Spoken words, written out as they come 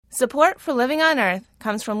Support for Living on Earth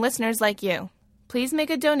comes from listeners like you. Please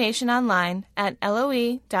make a donation online at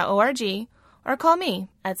loe.org or call me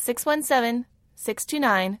at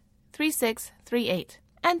 617-629-3638.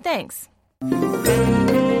 And thanks.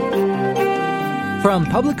 From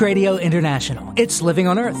Public Radio International, it's Living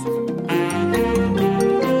on Earth.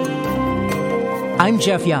 I'm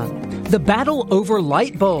Jeff Young. The battle over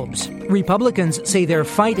light bulbs. Republicans say their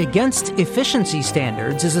fight against efficiency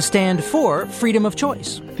standards is a stand for freedom of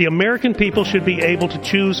choice. The American people should be able to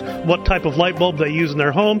choose what type of light bulb they use in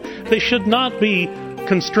their home. They should not be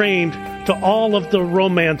constrained to all of the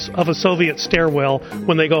romance of a Soviet stairwell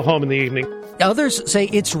when they go home in the evening. Others say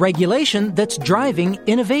it's regulation that's driving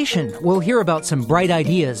innovation. We'll hear about some bright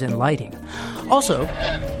ideas in lighting. Also,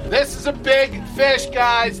 this is a big fish,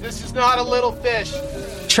 guys. This is not a little fish.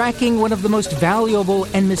 Tracking one of the most valuable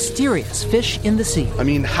and mysterious fish in the sea. I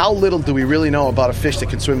mean, how little do we really know about a fish that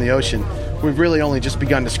can swim the ocean? We've really only just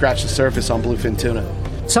begun to scratch the surface on bluefin tuna.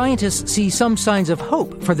 Scientists see some signs of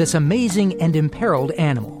hope for this amazing and imperiled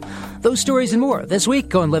animal. Those stories and more this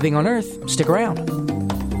week on Living on Earth. Stick around.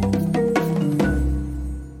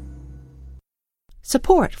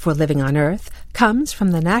 Support for Living on Earth comes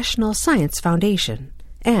from the National Science Foundation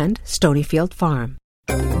and Stonyfield Farm.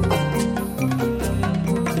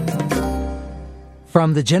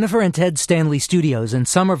 From the Jennifer and Ted Stanley Studios in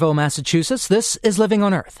Somerville, Massachusetts, this is Living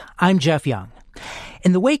on Earth. I'm Jeff Young.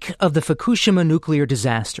 In the wake of the Fukushima nuclear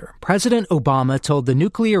disaster, President Obama told the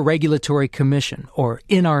Nuclear Regulatory Commission, or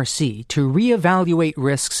NRC, to reevaluate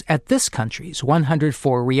risks at this country's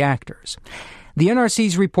 104 reactors. The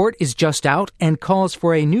NRC's report is just out and calls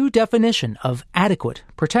for a new definition of adequate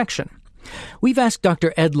protection. We've asked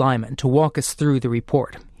Dr. Ed Lyman to walk us through the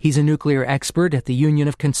report. He's a nuclear expert at the Union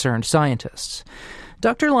of Concerned Scientists.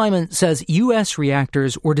 Dr. Lyman says U.S.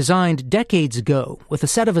 reactors were designed decades ago with a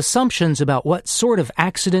set of assumptions about what sort of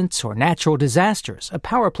accidents or natural disasters a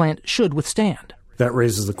power plant should withstand. That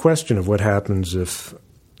raises the question of what happens if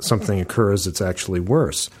something occurs that's actually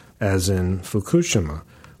worse, as in Fukushima,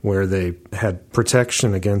 where they had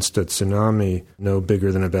protection against a tsunami no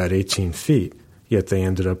bigger than about 18 feet, yet they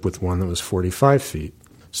ended up with one that was 45 feet.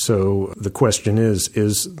 So the question is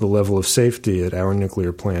the level of safety at our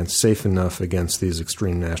nuclear plants safe enough against these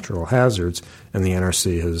extreme natural hazards? And the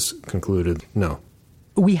NRC has concluded no.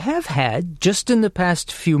 We have had, just in the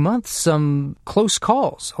past few months, some close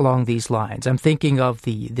calls along these lines. I'm thinking of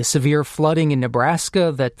the severe flooding in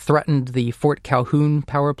Nebraska that threatened the Fort Calhoun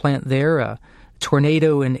power plant there, a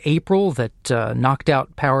tornado in April that knocked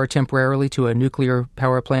out power temporarily to a nuclear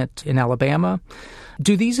power plant in Alabama.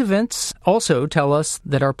 Do these events also tell us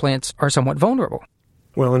that our plants are somewhat vulnerable?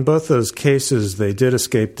 Well, in both those cases, they did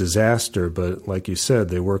escape disaster, but like you said,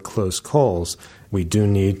 they were close calls. We do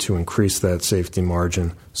need to increase that safety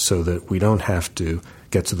margin so that we don't have to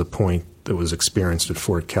get to the point that was experienced at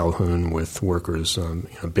Fort Calhoun with workers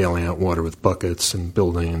bailing out water with buckets and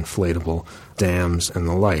building inflatable dams and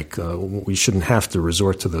the like. We shouldn't have to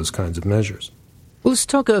resort to those kinds of measures. Well, let's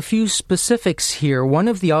talk a few specifics here. One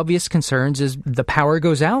of the obvious concerns is the power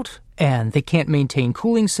goes out and they can't maintain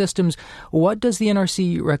cooling systems. What does the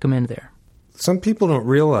NRC recommend there? Some people don't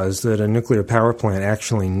realize that a nuclear power plant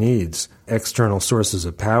actually needs external sources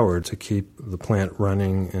of power to keep the plant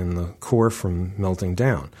running and the core from melting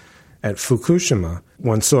down. At Fukushima,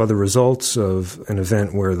 one saw the results of an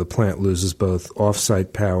event where the plant loses both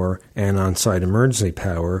off-site power and on-site emergency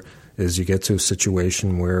power as you get to a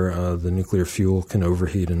situation where the nuclear fuel can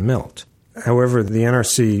overheat and melt. However, the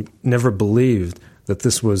NRC never believed that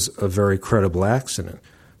this was a very credible accident.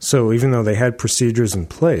 So even though they had procedures in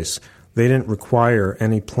place, they didn't require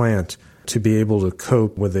any plant to be able to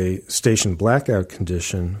cope with a station blackout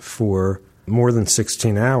condition for more than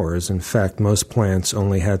 16 hours. In fact, most plants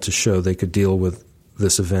only had to show they could deal with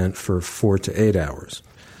this event for 4 to 8 hours.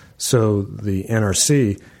 So the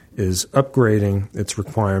NRC is upgrading its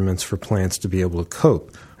requirements for plants to be able to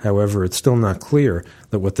cope. However, it's still not clear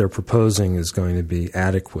that what they're proposing is going to be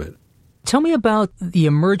adequate. Tell me about the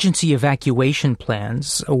emergency evacuation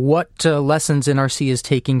plans. What lessons NRC is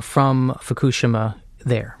taking from Fukushima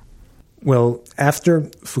there? Well, after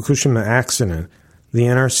Fukushima accident, the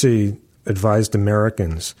NRC advised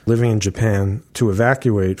Americans living in Japan to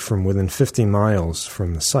evacuate from within 50 miles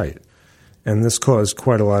from the site. And this caused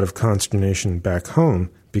quite a lot of consternation back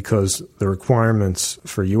home because the requirements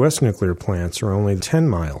for U.S. nuclear plants are only 10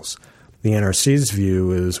 miles. The NRC's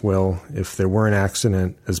view is, well, if there were an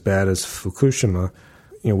accident as bad as Fukushima,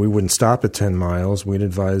 we wouldn't stop at 10 miles. We'd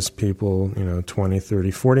advise people, 20,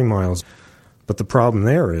 30, 40 miles. But the problem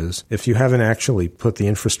there is, if you haven't actually put the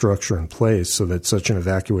infrastructure in place so that such an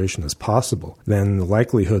evacuation is possible, then the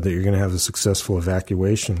likelihood that you're going to have a successful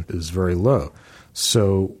evacuation is very low.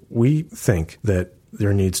 So we think that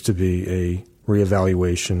there needs to be a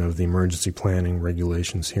reevaluation of the emergency planning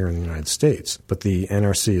regulations here in the United States. But the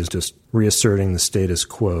NRC is just reasserting the status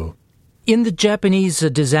quo. In the Japanese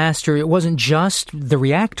disaster, it wasn't just the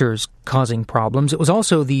reactors causing problems. It was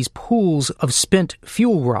also these pools of spent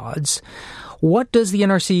fuel rods. What does the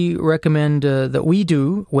NRC recommend that we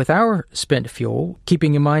do with our spent fuel,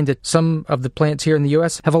 keeping in mind that some of the plants here in the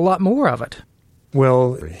U.S. have a lot more of it?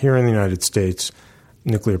 Well, here in the United States,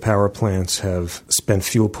 nuclear power plants have spent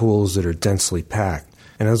fuel pools that are densely packed.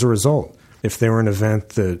 And as a result, if there were an event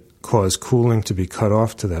that caused cooling to be cut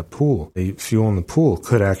off to that pool, the fuel in the pool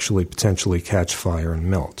could actually potentially catch fire and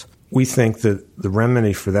melt. We think that the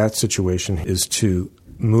remedy for that situation is to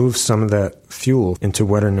move some of that fuel into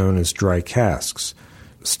what are known as dry casks,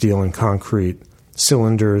 steel and concrete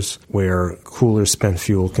cylinders where cooler spent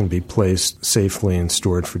fuel can be placed safely and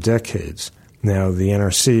stored for decades. Now, the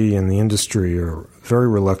NRC and the industry are very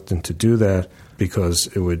reluctant to do that because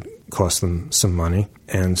it would cost them some money.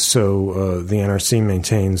 And so the NRC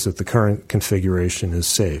maintains that the current configuration is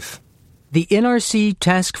safe. The NRC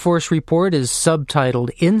Task Force report is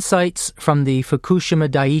subtitled Insights from the Fukushima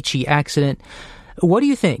Daiichi Accident. What do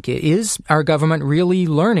you think? Is our government really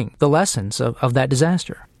learning the lessons of that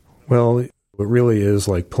disaster? Well, it really is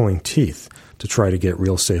like pulling teeth to try to get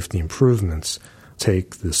real safety improvements.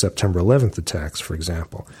 Take the September 11th attacks, for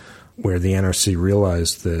example, where the NRC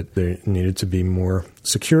realized that there needed to be more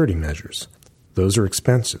security measures. Those are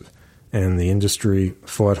expensive, and the industry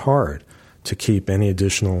fought hard to keep any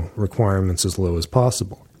additional requirements as low as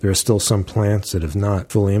possible. There are still some plants that have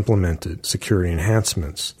not fully implemented security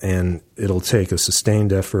enhancements, and it'll take a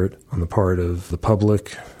sustained effort on the part of the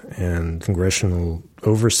public and congressional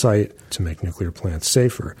oversight to make nuclear plants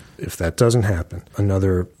safer. If that doesn't happen,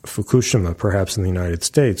 another Fukushima, perhaps in the United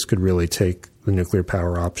States, could really take the nuclear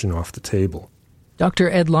power option off the table. Dr.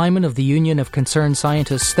 Ed Lyman of the Union of Concerned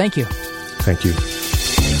Scientists, thank you. Thank you.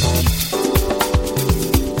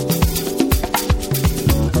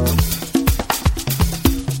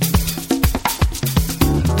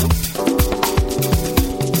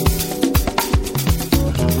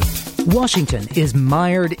 Washington is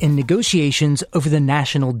mired in negotiations over the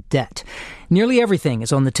national debt. Nearly everything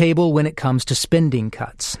is on the table when it comes to spending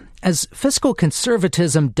cuts. As fiscal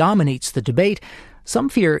conservatism dominates the debate, some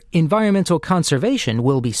fear environmental conservation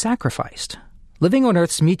will be sacrificed. Living on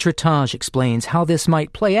Earth's Mitra Taj explains how this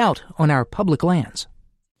might play out on our public lands.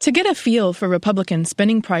 To get a feel for Republican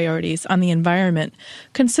spending priorities on the environment,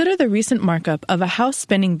 consider the recent markup of a House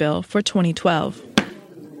spending bill for 2012.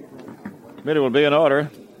 Committee will be in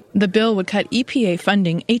order. The bill would cut EPA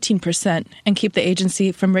funding 18% and keep the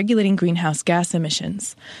agency from regulating greenhouse gas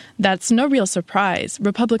emissions. That's no real surprise.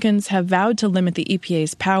 Republicans have vowed to limit the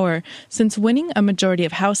EPA's power since winning a majority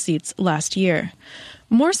of House seats last year.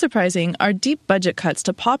 More surprising are deep budget cuts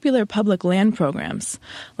to popular public land programs,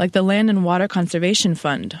 like the Land and Water Conservation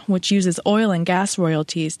Fund, which uses oil and gas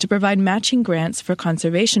royalties to provide matching grants for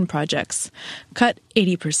conservation projects, cut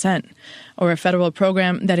 80%, or a federal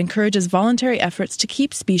program that encourages voluntary efforts to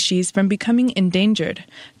keep species from becoming endangered,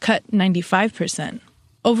 cut 95%.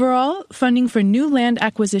 Overall, funding for new land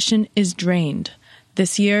acquisition is drained.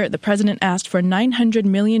 This year, the president asked for $900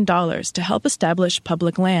 million to help establish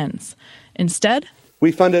public lands. Instead,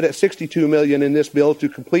 we funded at $62 million in this bill to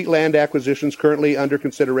complete land acquisitions currently under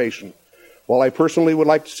consideration. While I personally would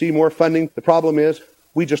like to see more funding, the problem is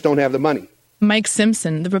we just don't have the money. Mike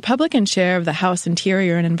Simpson, the Republican chair of the House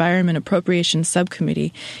Interior and Environment Appropriations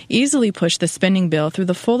Subcommittee, easily pushed the spending bill through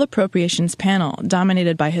the full appropriations panel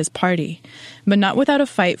dominated by his party, but not without a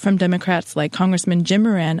fight from Democrats like Congressman Jim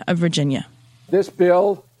Moran of Virginia. This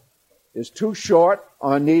bill is too short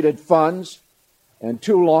on needed funds and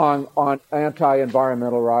too long on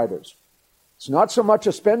anti-environmental riders. It's not so much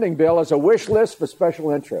a spending bill as a wish list for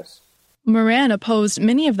special interests. Moran opposed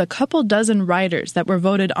many of the couple dozen riders that were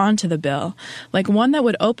voted onto the bill, like one that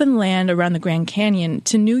would open land around the Grand Canyon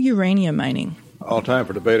to new uranium mining. All time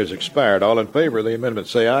for debate has expired. All in favor of the amendment,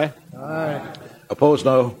 say aye. Aye. Opposed,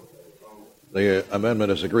 no. The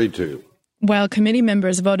amendment is agreed to. While committee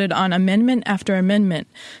members voted on amendment after amendment,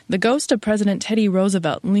 the ghost of President Teddy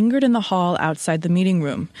Roosevelt lingered in the hall outside the meeting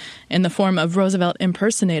room, in the form of Roosevelt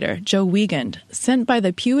impersonator Joe Wiegand, sent by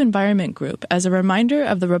the Pew Environment Group as a reminder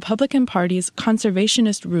of the Republican Party's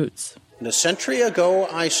conservationist roots. A century ago,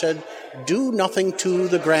 I said, do nothing to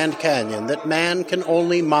the Grand Canyon, that man can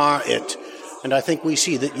only mar it. And I think we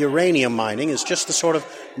see that uranium mining is just the sort of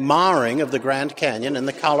marring of the Grand Canyon and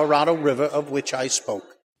the Colorado River of which I spoke.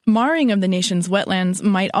 Marring of the nation's wetlands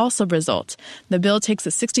might also result. The bill takes a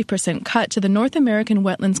 60% cut to the North American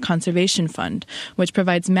Wetlands Conservation Fund, which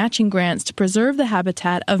provides matching grants to preserve the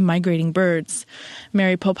habitat of migrating birds.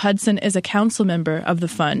 Mary Pope Hudson is a council member of the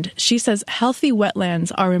fund. She says healthy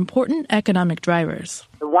wetlands are important economic drivers.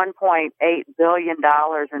 The $1.8 billion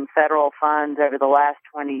in federal funds over the last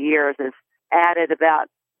 20 years has added about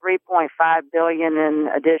 $3.5 billion in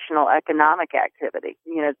additional economic activity.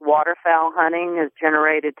 Waterfowl hunting has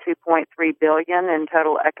generated $2.3 billion in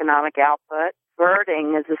total economic output.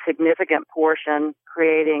 Birding is a significant portion,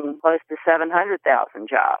 creating close to 700,000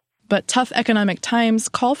 jobs. But tough economic times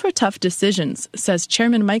call for tough decisions, says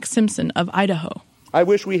Chairman Mike Simpson of Idaho. I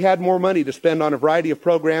wish we had more money to spend on a variety of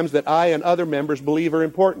programs that I and other members believe are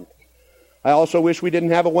important. I also wish we didn't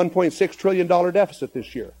have a $1.6 trillion deficit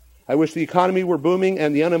this year. I wish the economy were booming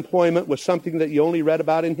and the unemployment was something that you only read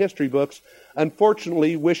about in history books.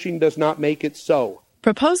 Unfortunately, wishing does not make it so.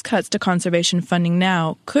 Proposed cuts to conservation funding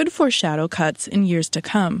now could foreshadow cuts in years to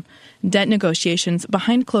come. Debt negotiations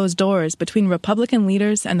behind closed doors between Republican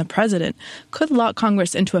leaders and the president could lock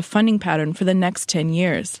Congress into a funding pattern for the next 10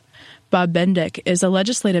 years. Bob Bendick is a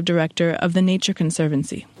legislative director of the Nature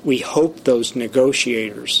Conservancy. We hope those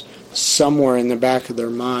negotiators, somewhere in the back of their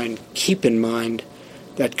mind, keep in mind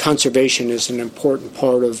that conservation is an important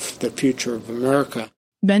part of the future of America.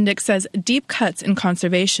 Bendick says deep cuts in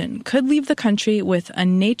conservation could leave the country with a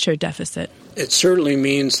nature deficit. It certainly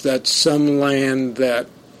means that some land that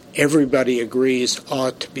everybody agrees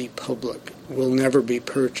ought to be public will never be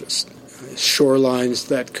purchased. Shorelines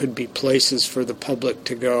that could be places for the public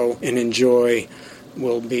to go and enjoy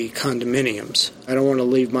will be condominiums. I don't want to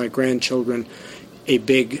leave my grandchildren a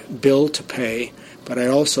big bill to pay, but I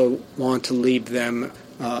also want to leave them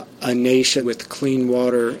a nation with clean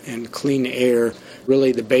water and clean air,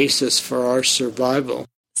 really the basis for our survival.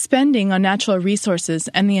 Spending on natural resources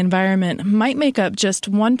and the environment might make up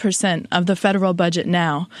just 1% of the federal budget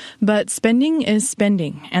now, but spending is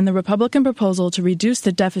spending, and the Republican proposal to reduce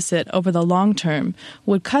the deficit over the long term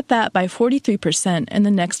would cut that by 43% in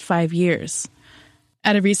the next 5 years.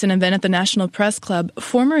 At a recent event at the National Press Club,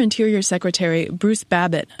 former Interior Secretary Bruce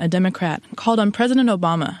Babbitt, a Democrat, called on President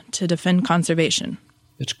Obama to defend conservation.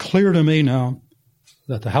 It's clear to me now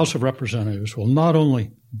that the House of Representatives will not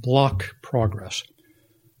only block progress,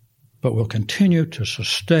 but will continue to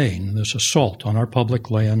sustain this assault on our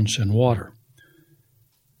public lands and water.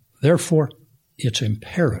 Therefore, it's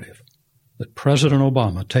imperative that President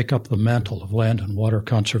Obama take up the mantle of land and water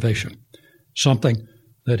conservation, something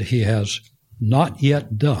that he has not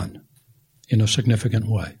yet done in a significant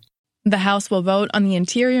way. The House will vote on the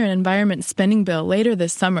Interior and Environment spending bill later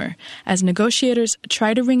this summer as negotiators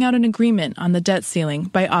try to wring out an agreement on the debt ceiling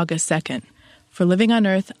by August 2nd. For Living on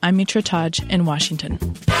Earth, I'm Mitra Taj in Washington.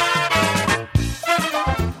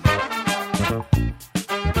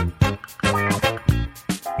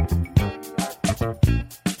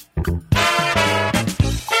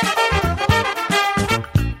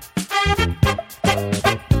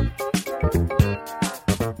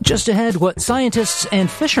 Just ahead, what scientists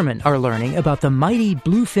and fishermen are learning about the mighty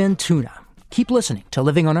bluefin tuna. Keep listening to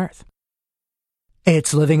Living on Earth.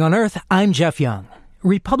 It's Living on Earth. I'm Jeff Young.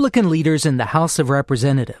 Republican leaders in the House of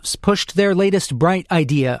Representatives pushed their latest bright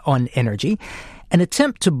idea on energy, an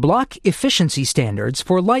attempt to block efficiency standards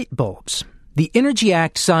for light bulbs. The Energy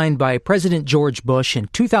Act signed by President George Bush in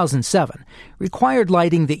 2007 required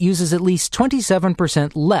lighting that uses at least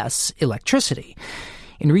 27% less electricity.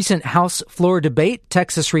 In recent House floor debate,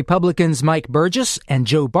 Texas Republicans Mike Burgess and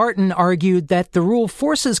Joe Barton argued that the rule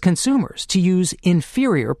forces consumers to use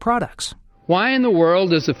inferior products. Why in the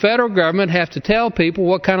world does the federal government have to tell people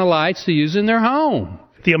what kind of lights to use in their home?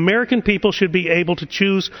 The American people should be able to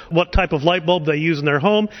choose what type of light bulb they use in their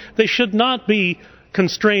home. They should not be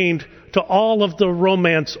constrained to all of the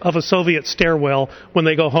romance of a Soviet stairwell when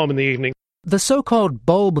they go home in the evening. The so-called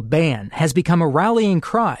bulb ban has become a rallying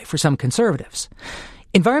cry for some conservatives.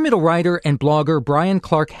 Environmental writer and blogger Brian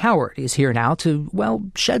Clark Howard is here now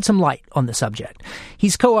to, shed some light on the subject.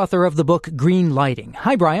 He's co-author of the book Green Lighting.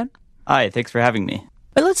 Hi, Brian. Hi, thanks for having me.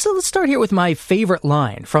 Let's start here with my favorite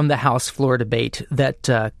line from the House floor debate,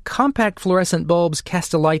 that compact fluorescent bulbs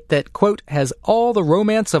cast a light that, quote, has all the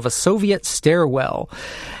romance of a Soviet stairwell.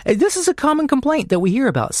 This is a common complaint that we hear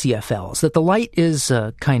about CFLs, that the light is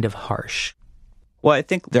kind of harsh. Well, I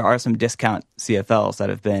think there are some discount CFLs that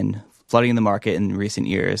have been flooding the market in recent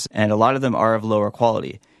years, and a lot of them are of lower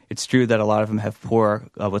quality. It's true that a lot of them have poor,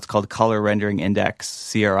 what's called color rendering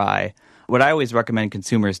index, CRI, What I always recommend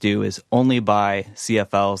consumers do is only buy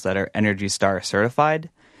CFLs that are Energy Star certified,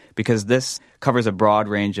 because this covers a broad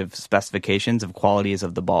range of specifications of qualities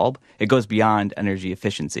of the bulb. It goes beyond energy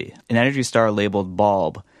efficiency. An Energy Star labeled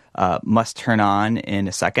bulb must turn on in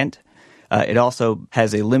a second. It also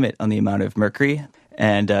has a limit on the amount of mercury,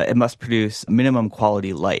 and it must produce minimum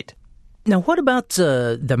quality light. Now, what about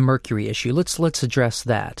the mercury issue? Let's address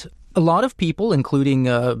that. A lot of people, including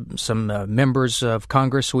some members of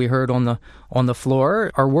Congress we heard on the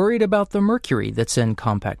floor, are worried about the mercury that's in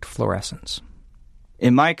compact fluorescents.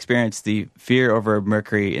 In my experience, the fear over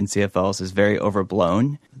mercury in CFLs is very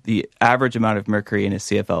overblown. The average amount of mercury in a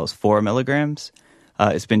CFL is 4 milligrams.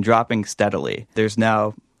 It's been dropping steadily. There's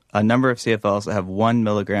now a number of CFLs that have 1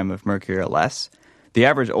 milligram of mercury or less. The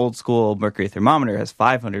average old-school mercury thermometer has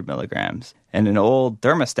 500 milligrams, and an old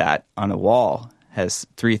thermostat on a wall has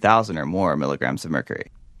 3,000 or more milligrams of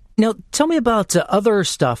mercury. Now, tell me about other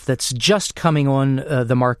stuff that's just coming on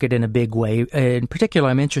the market in a big way. In particular,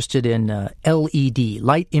 I'm interested in LED,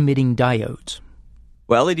 light-emitting diodes.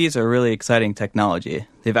 Well, LEDs are a really exciting technology.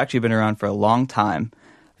 They've actually been around for a long time.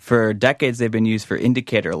 For decades, they've been used for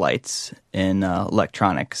indicator lights in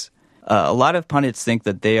electronics. A lot of pundits think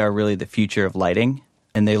that they are really the future of lighting,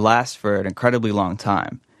 and they last for an incredibly long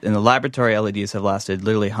time. In the laboratory, LEDs have lasted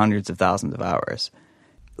literally hundreds of thousands of hours.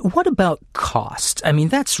 What about cost? I mean,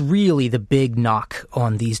 that's really the big knock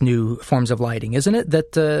on these new forms of lighting, isn't it?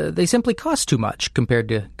 That they simply cost too much compared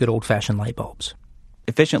to good old-fashioned light bulbs.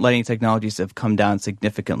 Efficient lighting technologies have come down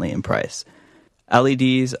significantly in price.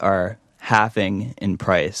 LEDs are halving in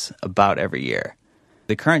price about every year.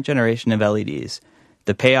 The current generation of LEDs,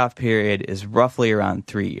 the payoff period is roughly around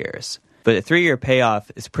 3 years. But a 3-year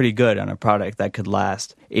payoff is pretty good on a product that could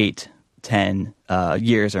last 8, 10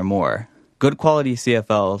 years or more. Good quality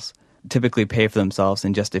CFLs typically pay for themselves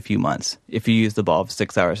in just a few months if you use the bulb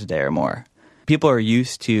 6 hours a day or more. People are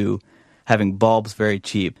used to having bulbs very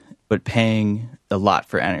cheap, but paying a lot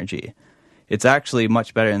for energy. It's actually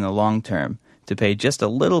much better in the long term to pay just a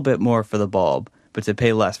little bit more for the bulb, but to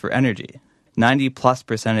pay less for energy.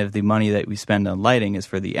 90+% of the money that we spend on lighting is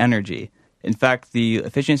for the energy. In fact, the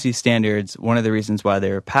efficiency standards, one of the reasons why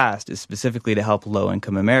they were passed is specifically to help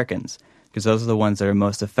low-income Americans, because those are the ones that are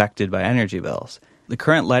most affected by energy bills. The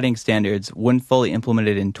current lighting standards, when fully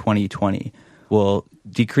implemented in 2020, will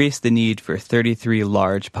decrease the need for 33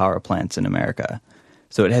 large power plants in America.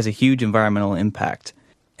 So it has a huge environmental impact.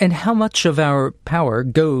 And how much of our power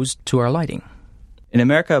goes to our lighting? In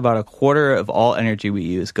America, about a quarter of all energy we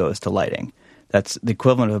use goes to lighting. That's the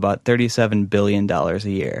equivalent of about $37 billion a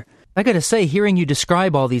year. I got to say, hearing you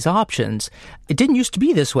describe all these options, it didn't used to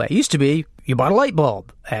be this way. It used to be you bought a light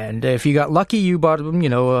bulb, and if you got lucky, you bought,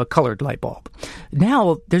 a colored light bulb.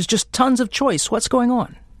 Now, there's just tons of choice. What's going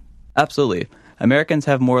on? Absolutely. Americans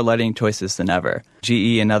have more lighting choices than ever.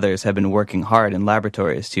 GE and others have been working hard in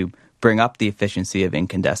laboratories to bring up the efficiency of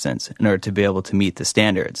incandescents in order to be able to meet the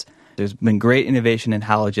standards. There's been great innovation in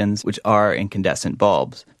halogens, which are incandescent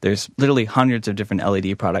bulbs. There's literally hundreds of different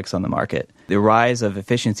LED products on the market. The rise of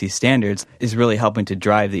efficiency standards is really helping to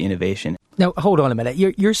drive the innovation. Now, hold on a minute.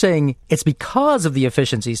 You're saying it's because of the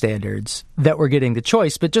efficiency standards that we're getting the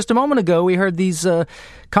choice. But just a moment ago, we heard these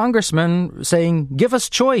congressmen saying, give us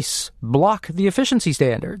choice, block the efficiency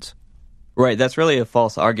standards. Right, that's really a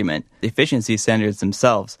false argument. The efficiency standards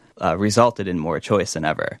themselves resulted in more choice than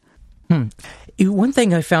ever. One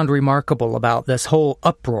thing I found remarkable about this whole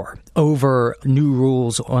uproar over new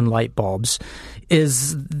rules on light bulbs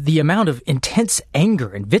is the amount of intense anger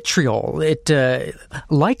and vitriol. It,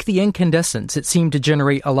 like the incandescents, it seemed to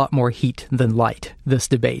generate a lot more heat than light, this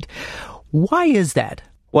debate. Why is that?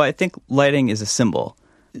 Well, I think lighting is a symbol.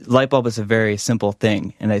 Light bulb is a very simple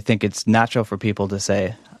thing, and I think it's natural for people to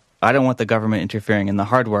say, I don't want the government interfering in the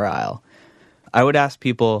hardware aisle. I would ask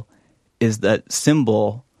people, is that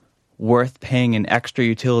symbol worth paying an extra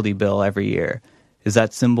utility bill every year? Is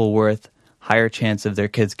that symbol worth higher chance of their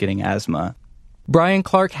kids getting asthma? Brian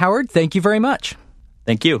Clark Howard, thank you very much.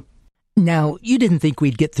 Thank you. Now, you didn't think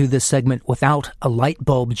we'd get through this segment without a light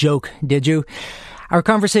bulb joke, did you? Our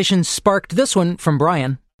conversation sparked this one from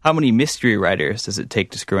Brian. How many mystery writers does it take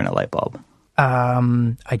to screw in a light bulb?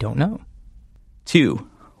 I don't know. 2.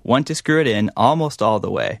 One to screw it in almost all the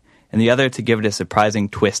way, and the other to give it a surprising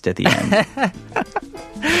twist at the end.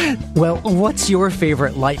 Well, what's your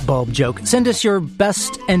favorite light bulb joke? Send us your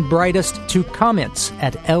best and brightest to comments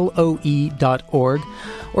at loe.org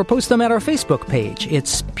or post them at our Facebook page.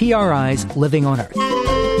 It's PRI's Living on Earth.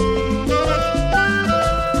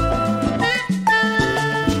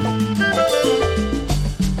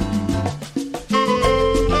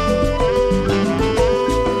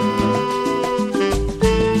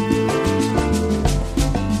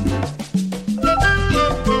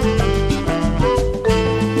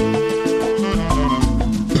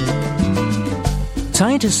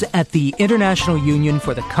 Scientists at the International Union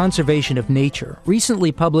for the Conservation of Nature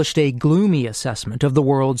recently published a gloomy assessment of the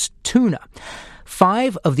world's tuna.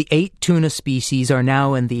 5 of the 8 tuna species are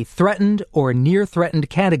now in the threatened or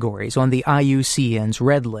near-threatened categories on the IUCN's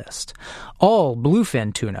Red List. All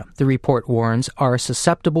bluefin tuna, the report warns, are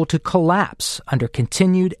susceptible to collapse under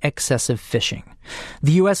continued excessive fishing.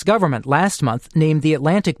 The U.S. government last month named the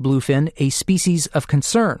Atlantic bluefin a species of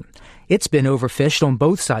concern. It's been overfished on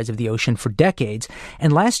both sides of the ocean for decades,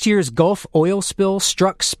 and last year's Gulf oil spill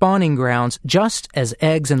struck spawning grounds just as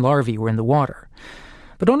eggs and larvae were in the water.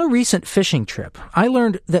 But on a recent fishing trip, I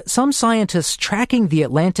learned that some scientists tracking the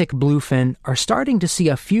Atlantic bluefin are starting to see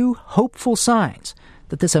a few hopeful signs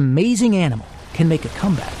that this amazing animal can make a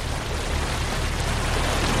comeback.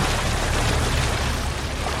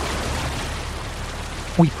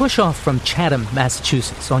 We push off from Chatham,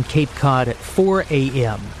 Massachusetts on Cape Cod at 4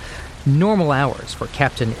 a.m., normal hours for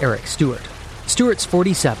Captain Eric Stewart. Stewart's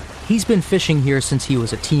 47. He's been fishing here since he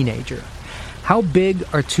was a teenager. How big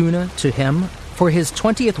are tuna to him? For his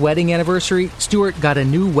 20th wedding anniversary, Stewart got a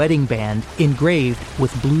new wedding band engraved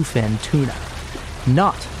with bluefin tuna.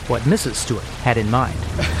 Not what Mrs. Stewart had in mind.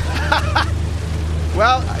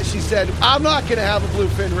 Well, she said, I'm not going to have a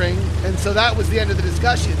bluefin ring, and so that was the end of the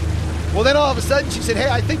discussion. Well, then all of a sudden she said, hey,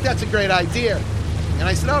 I think that's a great idea. And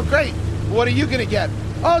I said, oh, great. What are you going to get?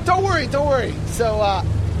 Oh, don't worry. So,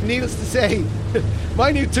 needless to say,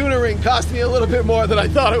 my new tuna ring cost me a little bit more than I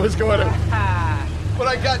thought it was going to. But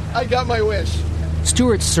I got my wish.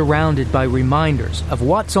 Stewart's surrounded by reminders of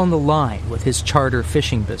what's on the line with his charter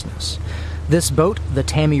fishing business. This boat, the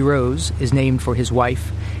Tammy Rose, is named for his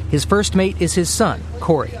wife. His first mate is his son,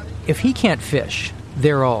 Corey. If he can't fish,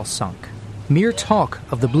 they're all sunk. Mere talk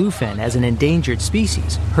of the bluefin as an endangered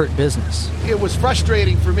species hurt business. It was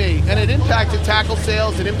frustrating for me, and it impacted tackle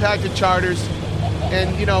sales, it impacted charters,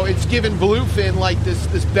 and, it's given bluefin like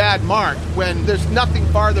this bad mark when there's nothing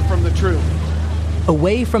farther from the truth.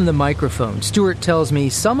 Away from the microphone, Stewart tells me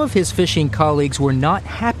some of his fishing colleagues were not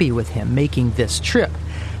happy with him making this trip.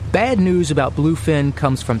 Bad news about bluefin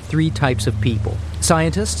comes from 3 types of people: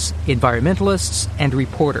 scientists, environmentalists, and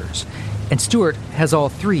reporters. And Stewart has all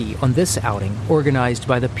 3 on this outing organized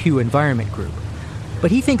by the Pew Environment Group.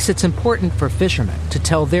 But he thinks it's important for fishermen to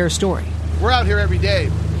tell their story. We're out here every day.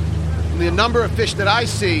 The number of fish that I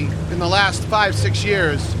see in the last 5-6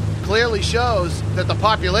 years clearly shows that the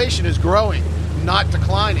population is growing, not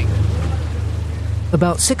declining.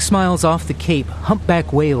 About 6 miles off the Cape,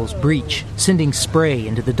 humpback whales breach, sending spray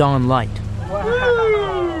into the dawn light.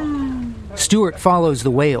 Stewart follows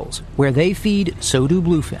the whales. Where they feed, so do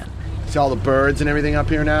bluefin. See all the birds and everything up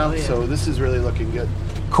here now? So this is really looking good.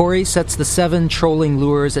 Corey sets the 7 trolling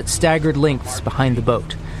lures at staggered lengths behind the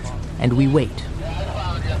boat. And we wait.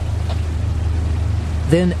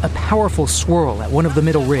 Then a powerful swirl at one of the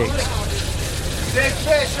middle rigs. Big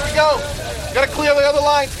fish, here we go. Gotta clear the other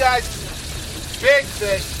lines, guys. Big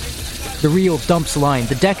fish. The reel dumps line.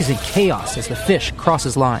 The deck is in chaos as the fish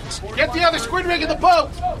crosses lines. Get the other squid rig in the boat.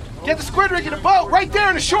 Get the squid rig in the boat right there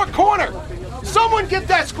in the short corner. Someone get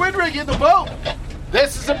that squid rig in the boat.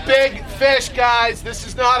 This is a big fish, guys. This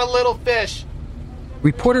is not a little fish.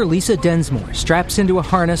 Reporter Lisa Densmore straps into a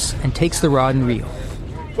harness and takes the rod and reel.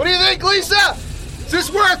 What do you think, Lisa? Is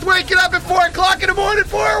this worth waking up at 4 o'clock in the morning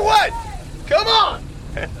for or what? Come on.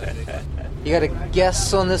 You got a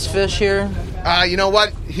guess on this fish here? You know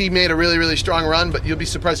what? He made a really, really strong run, but you'll be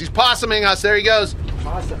surprised. He's possuming us. There he goes.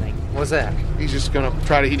 Possuming? What's that? He's just going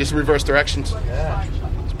to he just reversed directions. Yeah.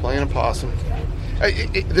 He's playing a possum.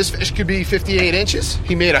 This fish could be 58 inches.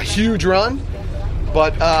 He made a huge run,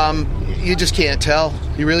 but you just can't tell.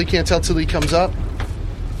 You really can't tell till he comes up.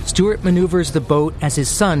 Stewart maneuvers the boat as his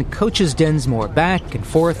son coaches Densmore back and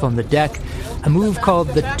forth on the deck, a move called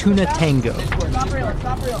the tuna tango.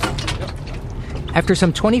 After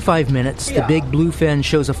some 25 minutes, the big bluefin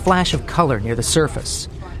shows a flash of color near the surface.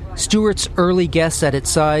 Stewart's early guess at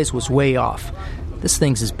its size was way off. This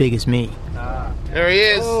thing's as big as me. There he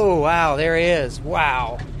is. Oh, wow, there he is.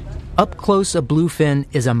 Wow. Up close, a bluefin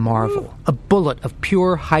is a marvel, a bullet of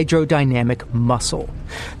pure hydrodynamic muscle.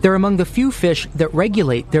 They're among the few fish that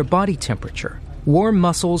regulate their body temperature. Warm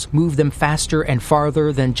muscles move them faster and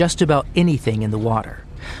farther than just about anything in the water.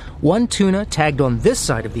 One tuna tagged on this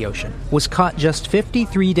side of the ocean was caught just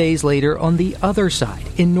 53 days later on the other side,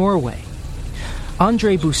 in Norway.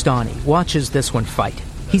 Andre Bustani watches this one fight.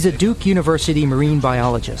 He's a Duke University marine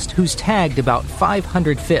biologist who's tagged about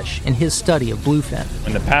 500 fish in his study of bluefin.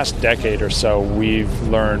 In the past decade or so, we've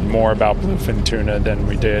learned more about bluefin tuna than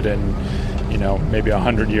we did in, maybe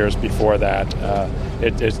 100 years before that.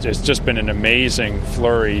 It's just been an amazing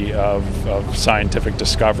flurry of scientific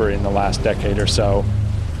discovery in the last decade or so.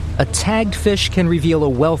 A tagged fish can reveal a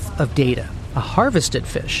wealth of data. A harvested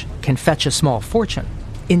fish can fetch a small fortune.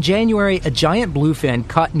 In January, a giant bluefin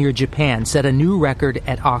caught near Japan set a new record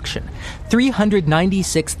at auction,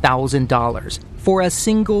 $396,000 for a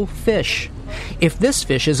single fish. If this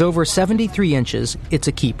fish is over 73 inches, it's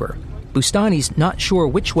a keeper. Bustani's not sure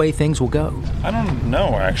which way things will go. I don't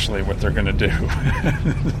know, actually, what they're going to do.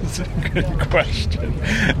 That's a good question.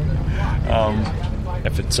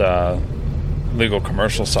 If it's legal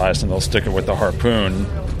commercial size, then they'll stick it with the harpoon.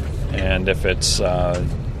 And if it's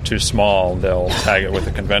too small, they'll tag it with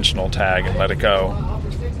a conventional tag and let it go.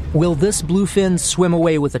 Will this bluefin swim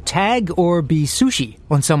away with a tag or be sushi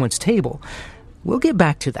on someone's table? We'll get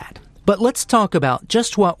back to that. But let's talk about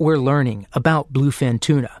just what we're learning about bluefin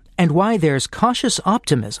tuna and why there's cautious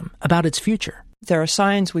optimism about its future. There are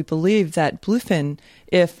signs we believe that bluefin,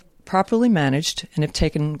 if properly managed and if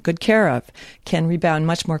taken good care of, can rebound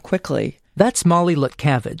much more quickly. That's Molly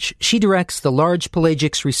Lutkavage. She directs the Large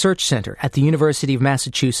Pelagics Research Center at the University of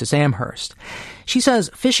Massachusetts Amherst. She says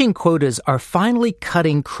fishing quotas are finally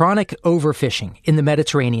cutting chronic overfishing in the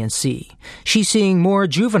Mediterranean Sea. She's seeing more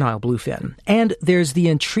juvenile bluefin, and there's the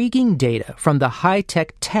intriguing data from the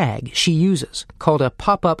high-tech tag she uses, called a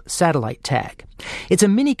pop-up satellite tag. It's a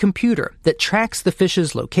mini computer that tracks the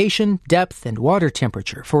fish's location, depth, and water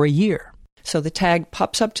temperature for a year. So the tag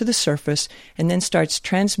pops up to the surface and then starts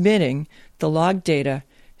transmitting the log data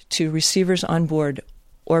to receivers on board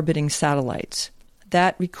orbiting satellites.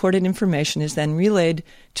 That recorded information is then relayed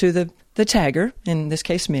to the tagger, in this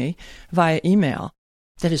case me, via email.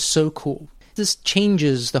 That is so cool. This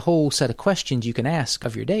changes the whole set of questions you can ask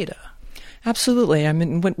of your data. Absolutely. I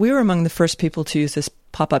mean, we were among the first people to use this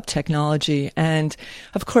pop-up technology. And,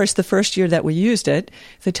 of course, the first year that we used it,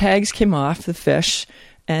 the tags came off the fish,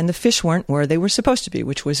 and the fish weren't where they were supposed to be,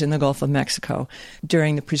 which was in the Gulf of Mexico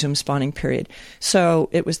during the presumed spawning period. So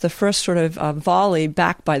it was the first sort of volley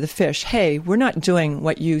back by the fish. Hey, we're not doing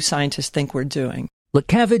what you scientists think we're doing.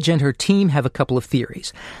 Lutkavage and her team have a couple of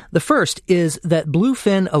theories. The first is that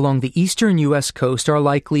bluefin along the eastern U.S. coast are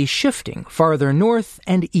likely shifting farther north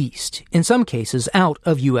and east, in some cases out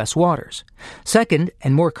of U.S. waters. Second,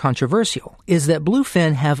 and more controversial, is that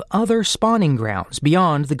bluefin have other spawning grounds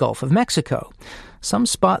beyond the Gulf of Mexico. Some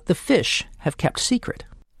spot the fish have kept secret.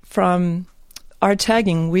 From our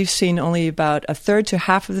tagging, we've seen only about a third to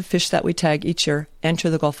half of the fish that we tag each year enter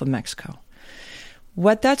the Gulf of Mexico.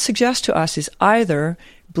 What that suggests to us is either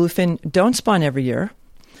bluefin don't spawn every year,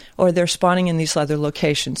 or they're spawning in these other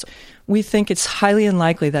locations. We think it's highly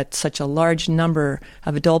unlikely that such a large number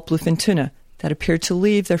of adult bluefin tuna that appear to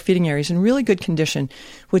leave their feeding areas in really good condition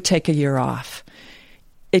would take a year off.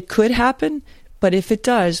 It could happen, but if it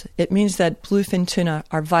does, it means that bluefin tuna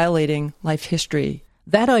are violating life history.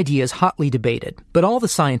 That idea is hotly debated, but all the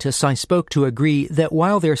scientists I spoke to agree that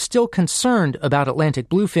while they're still concerned about Atlantic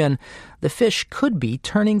bluefin, the fish could be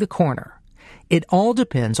turning the corner. It all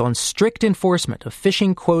depends on strict enforcement of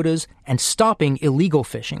fishing quotas and stopping illegal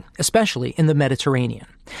fishing, especially in the Mediterranean.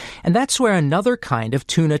 And that's where another kind of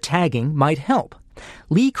tuna tagging might help.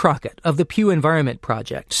 Lee Crockett of the Pew Environment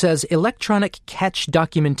Project says electronic catch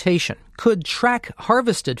documentation could track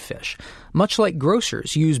harvested fish, much like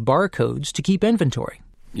grocers use barcodes to keep inventory.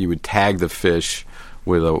 You would tag the fish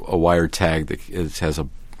with a wire tag that has a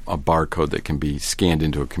barcode that can be scanned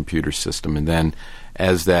into a computer system, and then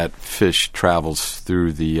as that fish travels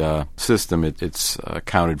through the system, it's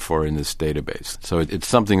accounted for in this database. So it's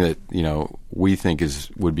something that we think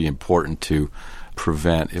would be important to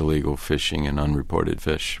prevent illegal fishing and unreported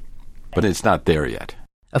fish. But it's not there yet.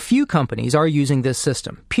 A few companies are using this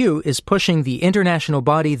system. Pew is pushing the international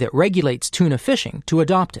body that regulates tuna fishing to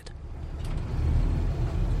adopt it.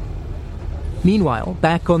 Meanwhile,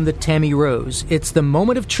 back on the Tammy Rose, it's the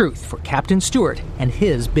moment of truth for Captain Stewart and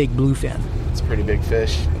his big bluefin. It's a pretty big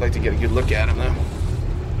fish. I'd like to get a good look at him, though.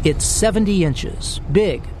 It's 70 inches,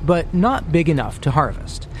 big, but not big enough to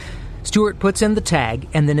harvest. Stewart puts in the tag,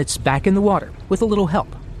 and then it's back in the water with a little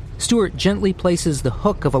help. Stewart gently places the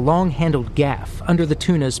hook of a long-handled gaff under the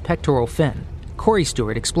tuna's pectoral fin. Corey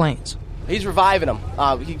Stewart explains. He's reviving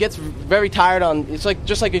him. He gets very tired it's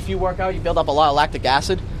just like if you work out, you build up a lot of lactic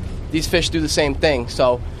acid. These fish do the same thing.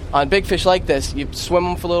 So on big fish like this, you swim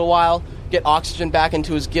him for a little while, get oxygen back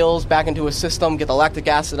into his gills, back into his system, get the lactic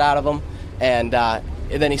acid out of him, and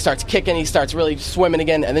then he starts kicking, he starts really swimming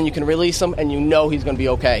again, and then you can release him, and you know he's going to be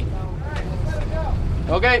okay.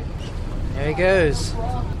 Okay. There he goes.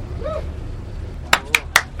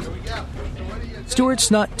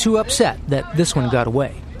 Stewart's not too upset that this one got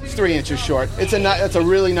away. It's 3 inches short. It's a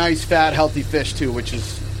really nice, fat, healthy fish, too, which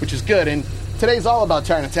is good. And today's all about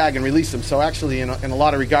trying to tag and release them, so actually, in a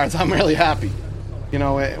lot of regards, I'm really happy. You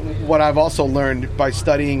know, what I've also learned by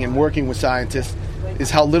studying and working with scientists is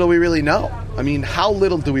how little we really know. I mean, how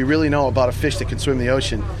little do we really know about a fish that can swim the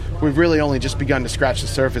ocean? We've really only just begun to scratch the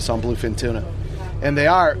surface on bluefin tuna. And they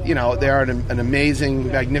are an amazing,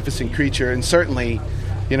 magnificent creature, and certainly,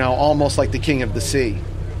 almost like the king of the sea.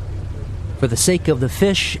 For the sake of the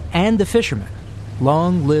fish and the fishermen,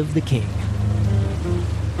 long live the king.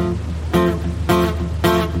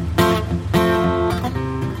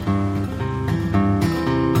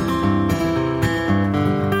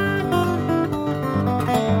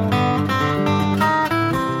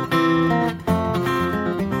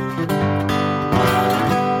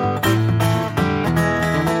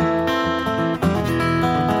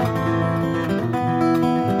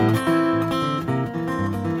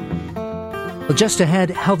 Just ahead,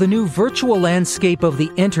 how the new virtual landscape of the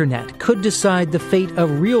internet could decide the fate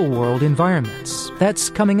of real-world environments. That's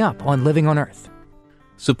coming up on Living on Earth.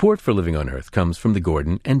 Support for Living on Earth comes from the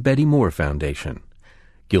Gordon and Betty Moore Foundation.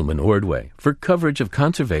 Gilman Ordway for coverage of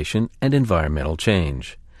conservation and environmental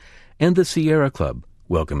change. And the Sierra Club,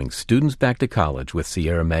 welcoming students back to college with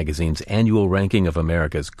Sierra Magazine's annual ranking of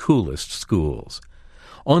America's coolest schools.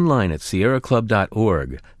 Online at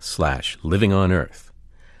sierraclub.org/livingonearth.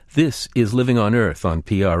 This is Living on Earth on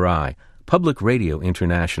PRI, Public Radio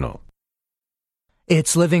International.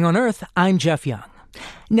 It's Living on Earth. I'm Jeff Young.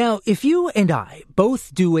 Now, if you and I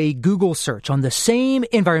both do a Google search on the same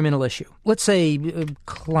environmental issue, let's say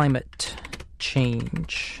climate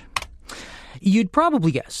change, you'd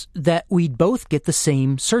probably guess that we'd both get the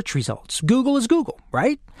same search results. Google is Google,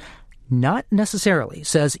 right? Not necessarily,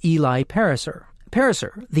 says Eli Pariser.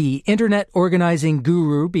 Pariser, the internet organizing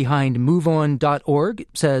guru behind MoveOn.org,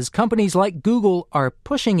 says companies like Google are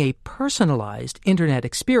pushing a personalized internet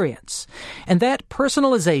experience. And that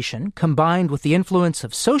personalization, combined with the influence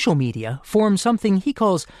of social media, forms something he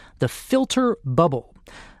calls the filter bubble.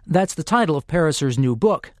 That's the title of Pariser's new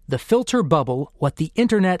book, The Filter Bubble, What the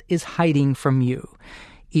Internet is Hiding from You.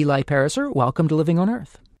 Eli Pariser, welcome to Living on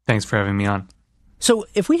Earth. Thanks for having me on. So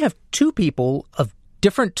if we have two people of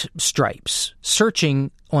different stripes searching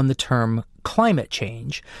on the term climate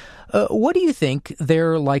change, what do you think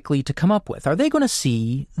they're likely to come up with? Are they going to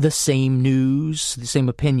see the same news, the same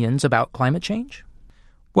opinions about climate change?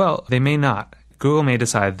 Well, they may not. Google may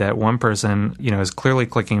decide that one person, is clearly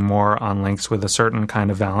clicking more on links with a certain kind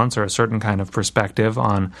of balance or a certain kind of perspective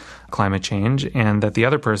on climate change, and that the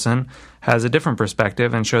other person has a different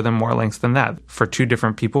perspective and show them more links than that. For two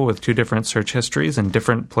different people with two different search histories and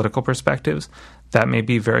different political perspectives, that may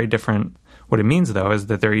be very different. What it means, though, is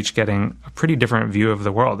that they're each getting a pretty different view of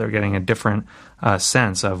the world. They're getting a different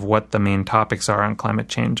sense of what the main topics are on climate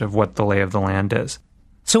change, of what the lay of the land is.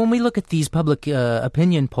 So when we look at these public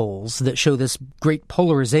opinion polls that show this great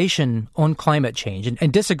polarization on climate change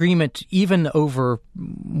and disagreement even over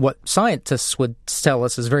what scientists would tell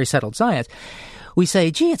us is very settled science, we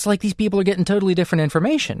say, gee, it's like these people are getting totally different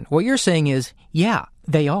information. What you're saying is, yeah,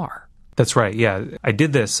 they are. That's right, yeah. I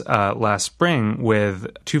did this last spring with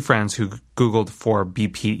two friends who Googled for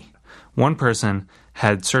BP. One person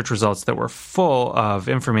had search results that were full of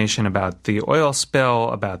information about the oil spill,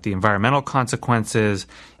 about the environmental consequences.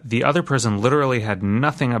 The other person literally had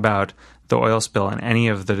nothing about the oil spill in any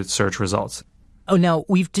of the search results. Oh, now,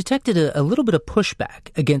 we've detected a little bit of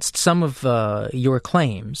pushback against some of your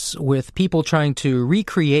claims with people trying to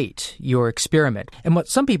recreate your experiment. And what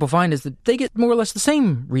some people find is that they get more or less the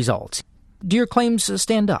same results. Do your claims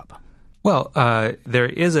stand up? Well, there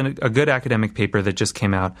is a good academic paper that just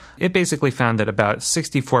came out. It basically found that about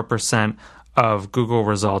 64% of Google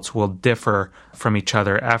results will differ from each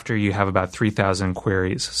other after you have about 3,000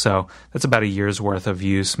 queries. So that's about a year's worth of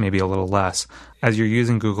use, maybe a little less. As you're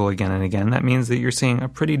using Google again and again, that means that you're seeing a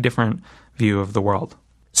pretty different view of the world.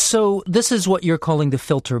 So this is what you're calling the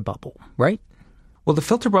filter bubble, right? Well, the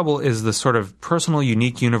filter bubble is the sort of personal,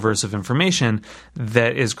 unique universe of information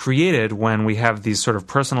that is created when we have these sort of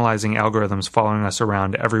personalizing algorithms following us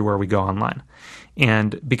around everywhere we go online.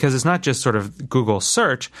 And because it's not just sort of Google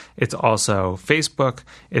search, it's also Facebook,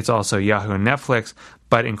 it's also Yahoo and Netflix,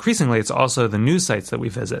 but increasingly it's also the news sites that we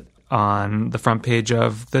visit. On the front page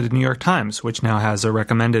of the New York Times, which now has a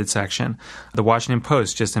recommended section. The Washington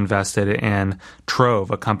Post just invested in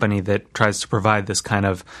Trove, a company that tries to provide this kind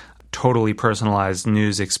of totally personalized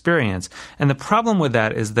news experience. And the problem with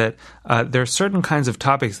that is that there are certain kinds of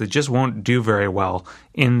topics that just won't do very well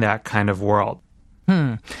in that kind of world.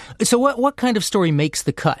 So what kind of story makes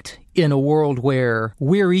the cut in a world where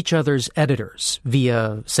we're each other's editors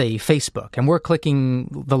via, say, Facebook, and we're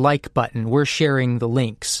clicking the like button, we're sharing the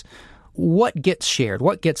links? What gets shared?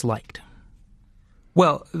 What gets liked?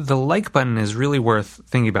 Well, the like button is really worth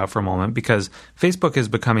thinking about for a moment because Facebook is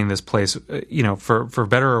becoming this place, for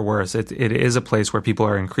better or worse, it is a place where people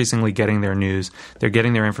are increasingly getting their news, they're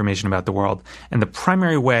getting their information about the world. And the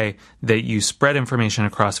primary way that you spread information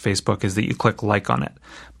across Facebook is that you click like on it.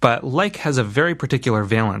 But like has a very particular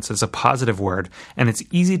valence. It's a positive word, and it's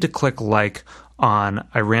easy to click like on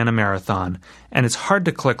I ran a marathon, and it's hard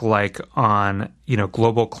to click like on,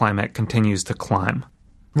 global climate continues to climb.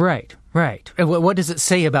 Right. And what does it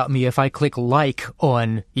say about me if I click like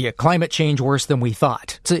on climate change worse than we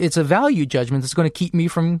thought? It's a value judgment that's going to keep me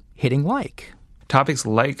from hitting like. Topics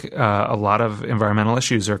like a lot of environmental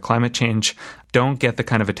issues or climate change don't get the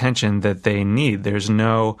kind of attention that they need. There's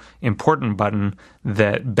no important button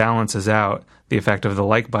that balances out the effect of the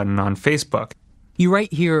like button on Facebook. You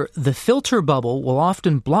write here, the filter bubble will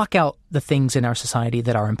often block out the things in our society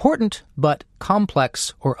that are important, but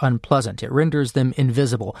complex or unpleasant. It renders them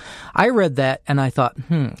invisible. I read that and I thought,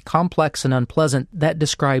 complex and unpleasant, that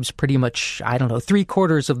describes pretty much,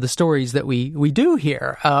 3/4 of the stories that we do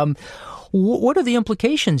here. What are the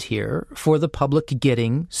implications here for the public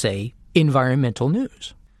getting, say, environmental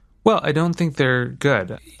news? Well, I don't think they're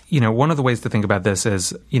good. One of the ways to think about this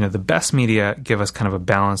is, the best media give us kind of a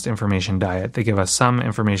balanced information diet. They give us some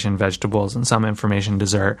information vegetables and some information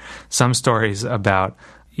dessert, some stories about,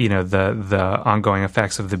 the ongoing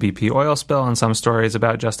effects of the BP oil spill and some stories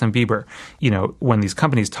about Justin Bieber. When these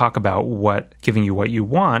companies talk about giving you what you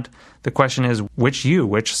want, the question is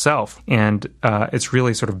which self? And it's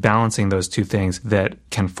really sort of balancing those two things that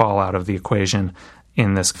can fall out of the equation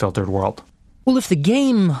in this filtered world. Well, if the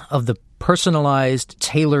game of the personalized,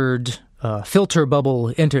 tailored, filter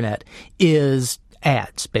bubble internet is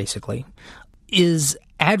ads, basically, is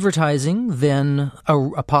advertising then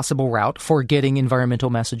a possible route for getting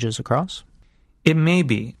environmental messages across? It may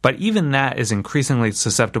be, but even that is increasingly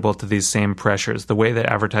susceptible to these same pressures. The way that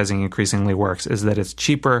advertising increasingly works is that it's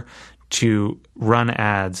cheaper to run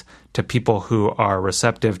ads to people who are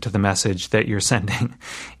receptive to the message that you're sending.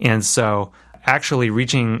 And so actually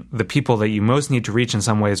reaching the people that you most need to reach in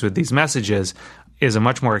some ways with these messages is a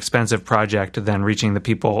much more expensive project than reaching the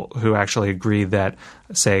people who actually agree that,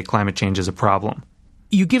 say, climate change is a problem.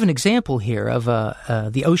 You give an example here of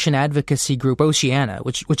the ocean advocacy group Oceana,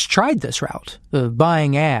 which tried this route,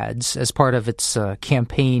 buying ads as part of its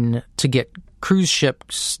campaign to get cruise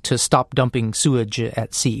ships to stop dumping sewage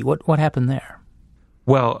at sea. What happened there?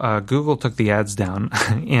 Well, Google took the ads down,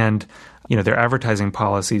 and their advertising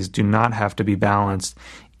policies do not have to be balanced,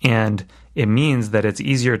 and it means that it's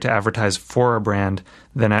easier to advertise for a brand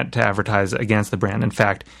than to advertise against the brand. In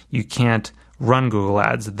fact, you can't run Google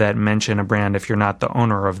ads that mention a brand if you're not the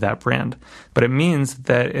owner of that brand. But it means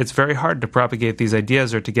that it's very hard to propagate these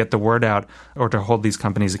ideas or to get the word out or to hold these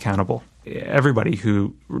companies accountable. Everybody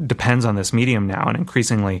who depends on this medium now, and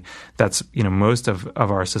increasingly that's most of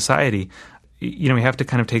our society, we have to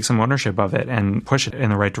kind of take some ownership of it and push it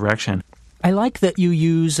in the right direction. I like that you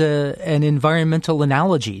use an environmental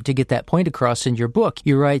analogy to get that point across in your book.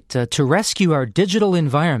 You write, to rescue our digital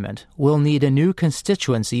environment, we'll need a new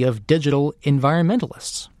constituency of digital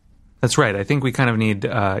environmentalists. That's right. I think we kind of need,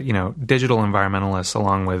 digital environmentalists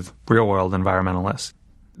along with real-world environmentalists.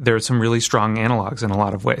 There are some really strong analogs in a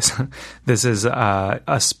lot of ways. This is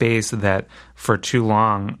a space that for too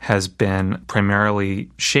long has been primarily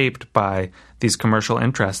shaped by these commercial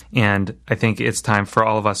interests. And I think it's time for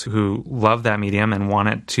all of us who love that medium and want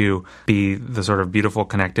it to be the sort of beautiful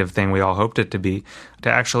connective thing we all hoped it to be,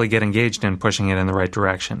 to actually get engaged in pushing it in the right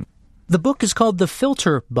direction. The book is called The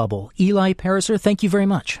Filter Bubble. Eli Pariser, thank you very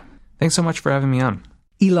much. Thanks so much for having me on.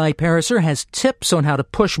 Eli Pariser has tips on how to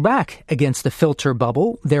push back against the filter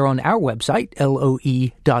bubble. They're on our website,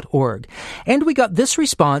 LOE.org. And we got this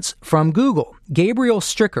response from Google. Gabriel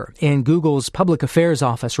Stricker in Google's Public Affairs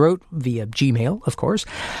Office wrote, via Gmail, of course,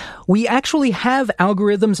 we actually have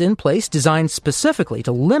algorithms in place designed specifically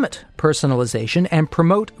to limit personalization and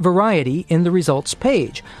promote variety in the results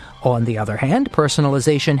page. On the other hand,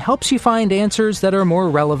 personalization helps you find answers that are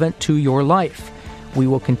more relevant to your life. We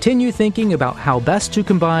will continue thinking about how best to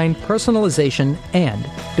combine personalization and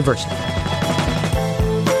diversity.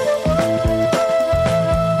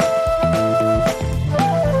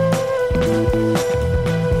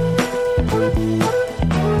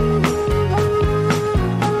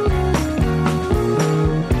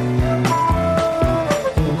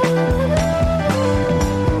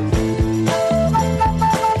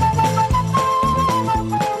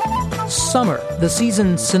 Summer, the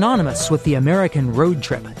season synonymous with the American road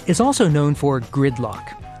trip, is also known for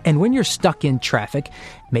gridlock. And when you're stuck in traffic,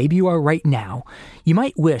 maybe you are right now, you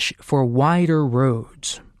might wish for wider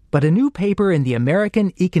roads. But a new paper in the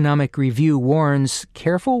American Economic Review warns,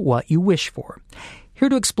 careful what you wish for. Here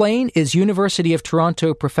to explain is University of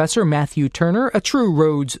Toronto professor Matthew Turner, a true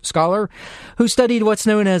roads scholar, who studied what's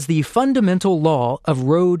known as the fundamental law of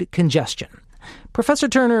road congestion. Professor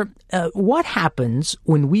Turner, what happens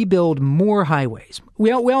when we build more highways?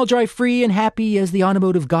 We all drive free and happy as the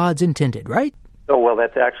automotive gods intended, right? Oh, well,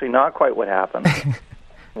 that's actually not quite what happens.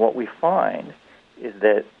 What we find is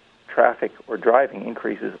that traffic or driving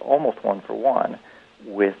increases almost 1 for 1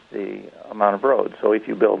 with the amount of roads. So if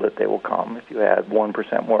you build it, they will come. If you add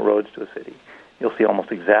 1% more roads to a city, you'll see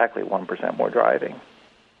almost exactly 1% more driving.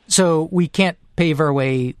 So we can't pave our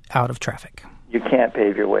way out of traffic? You can't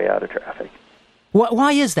pave your way out of traffic.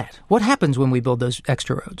 Why is that? What happens when we build those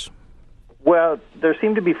extra roads? Well, there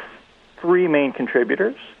seem to be 3 main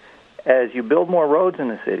contributors. As you build more roads in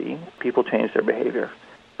the city, people change their behavior.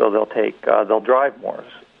 So they'll drive more.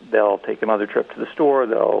 They'll take another trip to the store.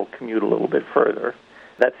 They'll commute a little bit further.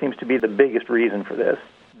 That seems to be the biggest reason for this.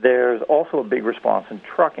 There's also a big response in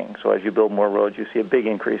trucking. So as you build more roads, you see a big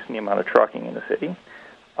increase in the amount of trucking in the city.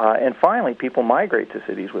 And finally, people migrate to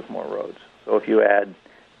cities with more roads. So if you add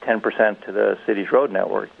 10% to the city's road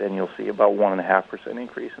network, then you'll see about 1.5%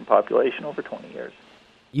 increase in population over 20 years.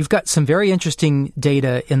 You've got some very interesting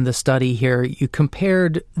data in the study here. You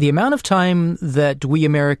compared the amount of time that we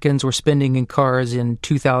Americans were spending in cars in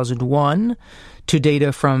 2001 to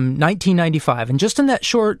data from 1995. And just in that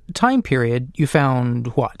short time period, you found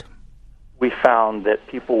what? We found that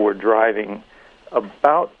people were driving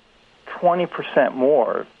about 20%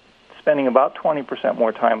 more, spending about 20%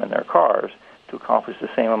 more time in their cars to accomplish the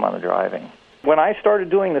same amount of driving. When I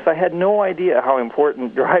started doing this, I had no idea how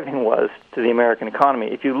important driving was to the American economy.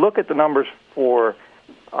 If you look at the numbers for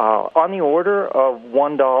on the order of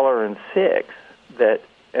 $1.06 that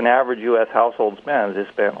an average U.S. household spends is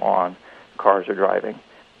spent on cars or driving.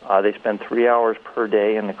 They spend 3 hours per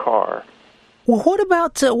day in the car. Well, what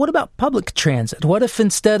about public transit? What if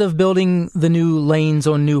instead of building the new lanes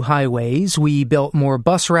on new highways, we built more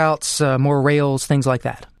bus routes, more rails, things like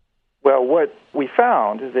that? Well, what we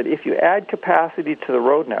found is that if you add capacity to the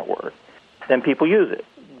road network, then people use it.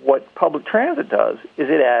 What public transit does is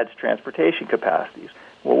it adds transportation capacities.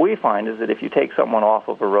 What we find is that if you take someone off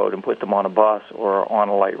of a road and put them on a bus or on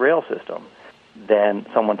a light rail system, then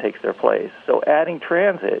someone takes their place. So adding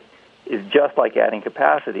transit is just like adding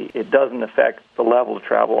capacity. It doesn't affect the level of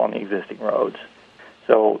travel on the existing roads.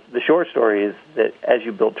 So the short story is that as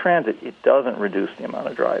you build transit, it doesn't reduce the amount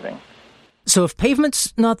of driving. So if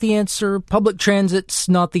pavement's not the answer, public transit's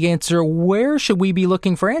not the answer, where should we be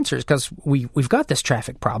looking for answers? Because we've got this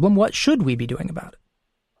traffic problem. What should we be doing about it?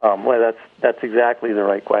 Well, that's exactly the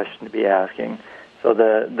right question to be asking. So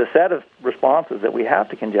the set of responses that we have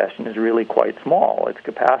to congestion is really quite small. It's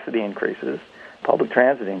capacity increases, public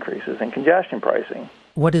transit increases, and congestion pricing.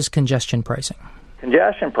 What is congestion pricing?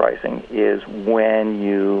 Congestion pricing is when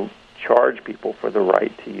you charge people for the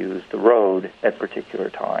right to use the road at particular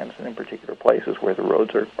times and in particular places where the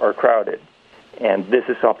roads are crowded. And this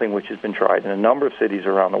is something which has been tried in a number of cities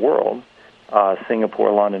around the world.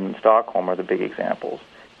 Singapore, London, and Stockholm are the big examples.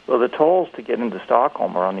 So the tolls to get into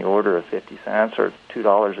Stockholm are on the order of 50 cents or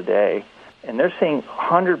 $2 a day. And they're seeing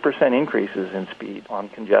 100% increases in speed on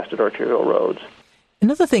congested arterial roads.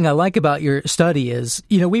 Another thing I like about your study is,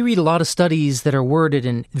 we read a lot of studies that are worded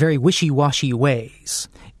in very wishy-washy ways.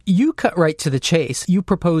 You cut right to the chase. You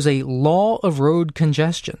propose a law of road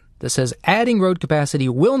congestion that says adding road capacity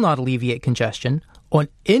will not alleviate congestion on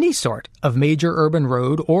any sort of major urban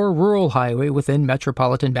road or rural highway within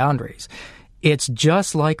metropolitan boundaries. It's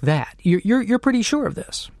just like that. You're pretty sure of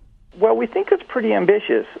this. Well, we think it's pretty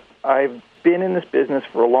ambitious. I've been in this business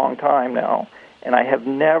for a long time now, and I have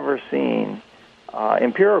never seen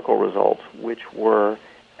empirical results which were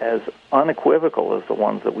as unequivocal as the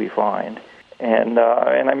ones that we find. And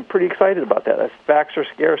I'm pretty excited about that. Facts are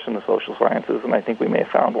scarce in the social sciences, and I think we may have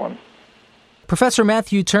found one. Professor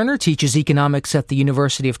Matthew Turner teaches economics at the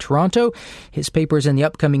University of Toronto. His paper is in the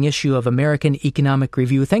upcoming issue of American Economic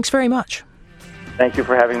Review. Thanks very much. Thank you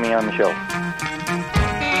for having me on the show.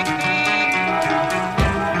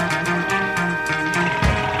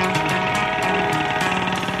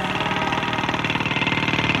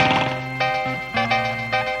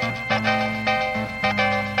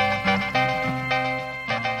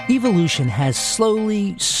 Evolution has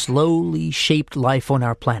slowly shaped life on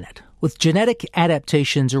our planet, with genetic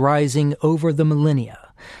adaptations arising over the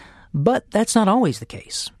millennia. But that's not always the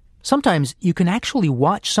case. Sometimes you can actually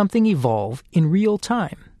watch something evolve in real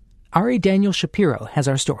time. Ari Daniel Shapiro has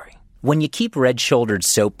our story. When you keep red-shouldered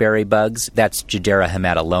soapberry bugs, that's Jadera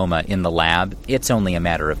hematoloma, in the lab, it's only a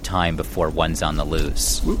matter of time before one's on the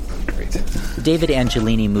loose. Ooh, great. David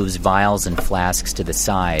Angelini moves vials and flasks to the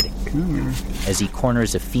side as he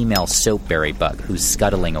corners a female soapberry bug who's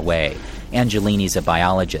scuttling away. Angelini's a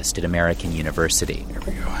biologist at American University. There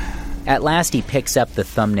we go. At last, he picks up the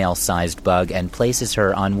thumbnail-sized bug and places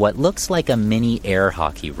her on what looks like a mini air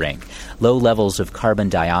hockey rink. Low levels of carbon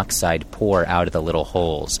dioxide pour out of the little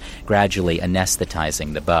holes, gradually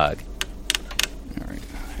anesthetizing the bug. All right.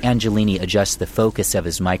 Angelini adjusts the focus of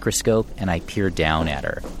his microscope, and I peer down at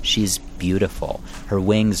her. She's beautiful. Her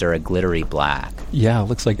wings are a glittery black. Yeah, it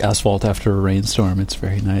looks like asphalt after a rainstorm. It's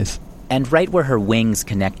very nice. And right where her wings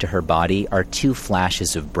connect to her body are two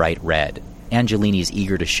flashes of bright red. Angelini's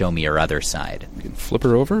eager to show me her other side. You can flip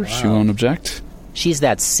her over. Wow. She won't object. She's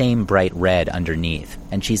that same bright red underneath,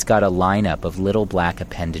 and she's got a lineup of little black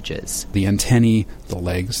appendages. The antennae, the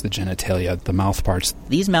legs, the genitalia, the mouth parts.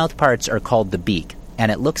 These mouth parts are called the beak,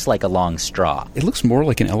 and it looks like a long straw. It looks more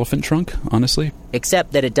like an elephant trunk, honestly.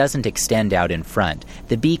 Except that it doesn't extend out in front.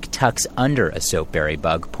 The beak tucks under a soapberry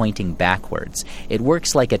bug, pointing backwards. It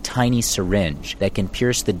works like a tiny syringe that can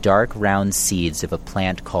pierce the dark, round seeds of a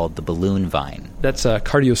plant called the balloon vine. That's a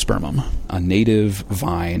cardiospermum, a native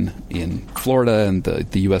vine in Florida and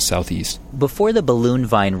the U.S. Southeast. Before the balloon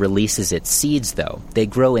vine releases its seeds, though, they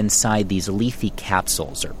grow inside these leafy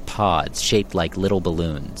capsules or pods shaped like little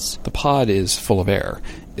balloons. The pod is full of air.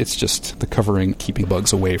 It's just the covering keeping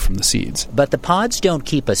bugs away from the seeds. But the pods don't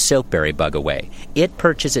keep a soapberry bug away. It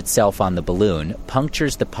perches itself on the balloon,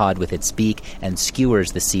 punctures the pod with its beak, and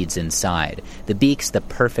skewers the seeds inside. The beak's the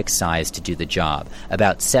perfect size to do the job,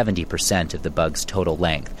 about 70% of the bug's total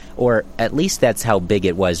length. Or at least that's how big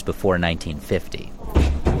it was before 1950.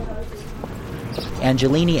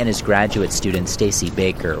 Angelini and his graduate student Stacy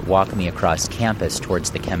Baker walk me across campus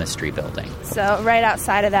towards the chemistry building. So right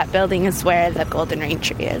outside of that building is where the golden rain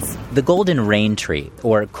tree is. The golden rain tree,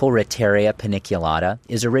 or Corateria paniculata,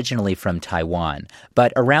 is originally from Taiwan.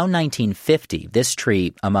 But around 1950, this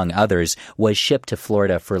tree, among others, was shipped to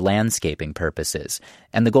Florida for landscaping purposes.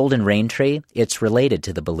 And the golden rain tree, it's related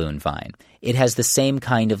to the balloon vine. It has the same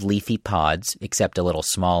kind of leafy pods, except a little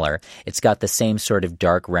smaller. It's got the same sort of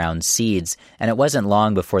dark round seeds, and it wasn't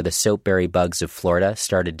long before the soapberry bugs of Florida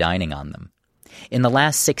started dining on them. In the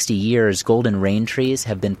last 60 years, golden rain trees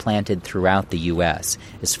have been planted throughout the U.S.,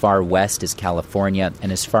 as far west as California and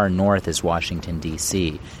as far north as Washington,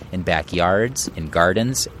 D.C., in backyards, in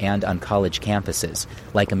gardens, and on college campuses,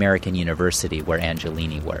 like American University, where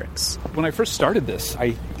Angelini works. When I first started this,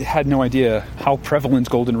 I had no idea how prevalent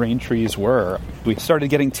golden rain trees were. We started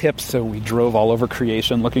getting tips, so we drove all over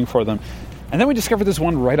creation looking for them. And then we discovered this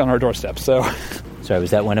one right on our doorstep, so... Sorry,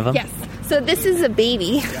 was that one of them? Yes. So this is a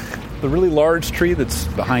baby. The really large tree that's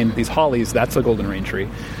behind these hollies, that's a golden rain tree.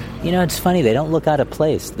 You know, it's funny. They don't look out of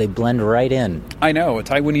place. They blend right in. I know. A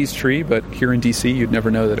Taiwanese tree, but here in D.C., you'd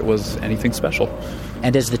never know that it was anything special.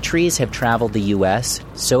 And as the trees have traveled the U.S.,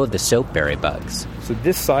 so have the soapberry bugs. So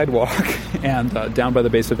this sidewalk and down by the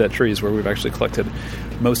base of that tree is where we've actually collected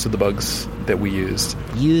most of the bugs that we used.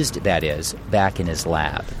 Used, that is, back in his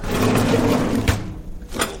lab.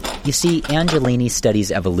 You see, Angelini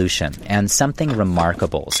studies evolution, and something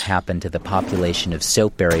remarkable's happened to the population of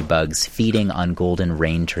soapberry bugs feeding on golden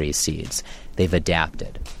rain tree seeds. They've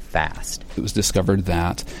adapted fast. It was discovered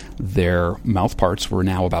that their mouth parts were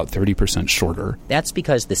now about 30% shorter. That's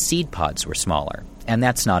because the seed pods were smaller, and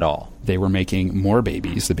that's not all. They were making more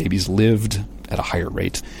babies. The babies lived at a higher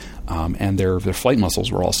rate, and their flight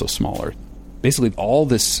muscles were also smaller. Basically, all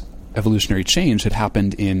this evolutionary change had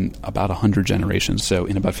happened in about 100 generations, so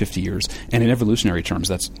in about 50 years. And in evolutionary terms,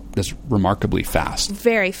 that's remarkably fast.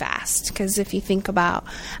 Very fast, because if you think about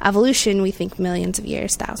evolution, we think millions of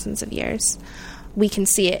years, thousands of years. We can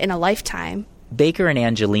see it in a lifetime. Baker and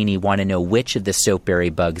Angelini want to know which of the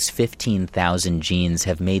soapberry bug's 15,000 genes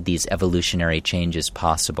have made these evolutionary changes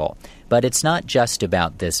possible. But it's not just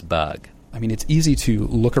about this bug. I mean, it's easy to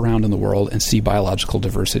look around in the world and see biological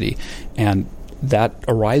diversity, and that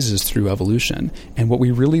arises through evolution. And what we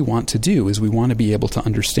really want to do is we want to be able to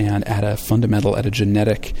understand at a fundamental, at a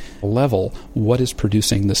genetic level, what is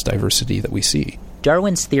producing this diversity that we see.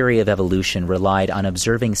 Darwin's theory of evolution relied on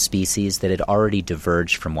observing species that had already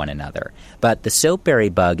diverged from one another. But the soapberry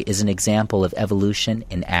bug is an example of evolution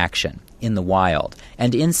in action, in the wild,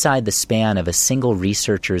 and inside the span of a single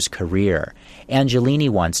researcher's career. Angelini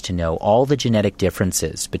wants to know all the genetic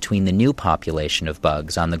differences between the new population of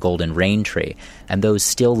bugs on the golden rain tree and those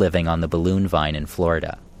still living on the balloon vine in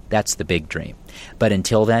Florida. That's the big dream. But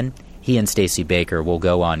until then, he and Stacy Baker will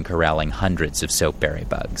go on corralling hundreds of soapberry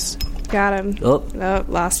bugs. Got him. Oh,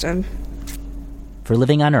 lost him. For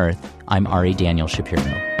Living on Earth, I'm Ari Daniel Shapiro.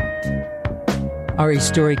 Ari's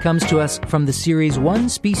story comes to us from the series One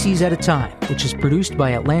Species at a Time, which is produced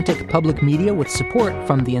by Atlantic Public Media with support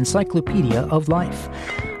from the Encyclopedia of Life.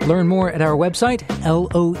 Learn more at our website,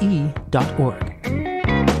 loe.org.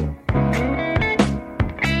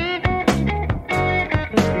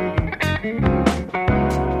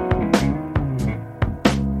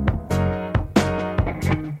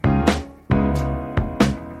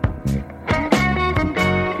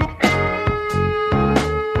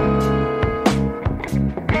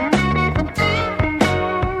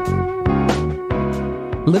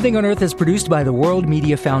 Living on Earth is produced by the World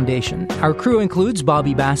Media Foundation. Our crew includes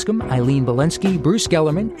Bobby Bascom, Eileen Belinsky, Bruce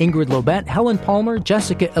Gellerman, Ingrid Lobet, Helen Palmer,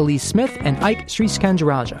 Jessica Elise Smith, and Ike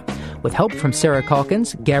Sriskandarajah, with help from Sarah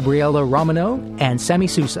Calkins, Gabriella Romano, and Sami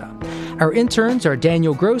Sousa. Our interns are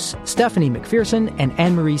Daniel Gross, Stephanie McPherson, and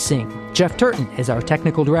Anne-Marie Singh. Jeff Turton is our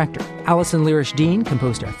technical director. Allison Lirish-Dean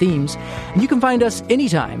composed our themes. And you can find us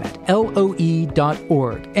anytime at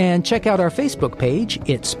loe.org. And check out our Facebook page.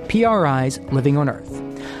 It's PRI's Living on Earth.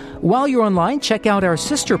 While you're online, check out our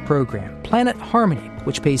sister program, Planet Harmony,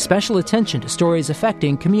 which pays special attention to stories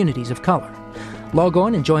affecting communities of color. Log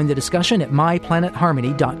on and join the discussion at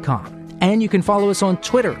myplanetharmony.com. And you can follow us on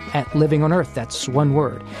Twitter at Living on Earth. That's one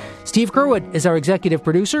word. Steve Kerwood is our executive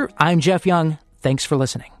producer. I'm Jeff Young. Thanks for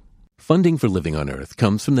listening. Funding for Living on Earth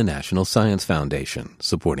comes from the National Science Foundation,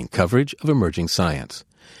 supporting coverage of emerging science.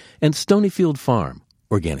 And Stonyfield Farm,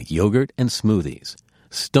 organic yogurt and smoothies.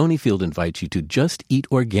 Stonyfield invites you to just eat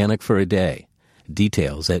organic for a day.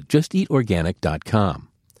 Details at justeatorganic.com.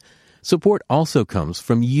 Support also comes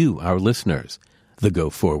from you, our listeners, the Go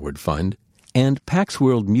Forward Fund, and Pax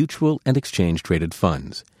World Mutual and Exchange Traded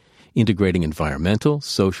Funds, integrating environmental,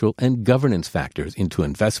 social, and governance factors into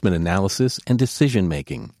investment analysis and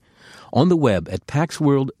decision-making. On the web at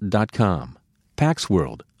paxworld.com. Pax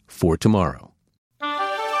World for tomorrow.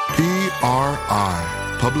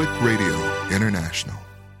 PRI, Public Radio International.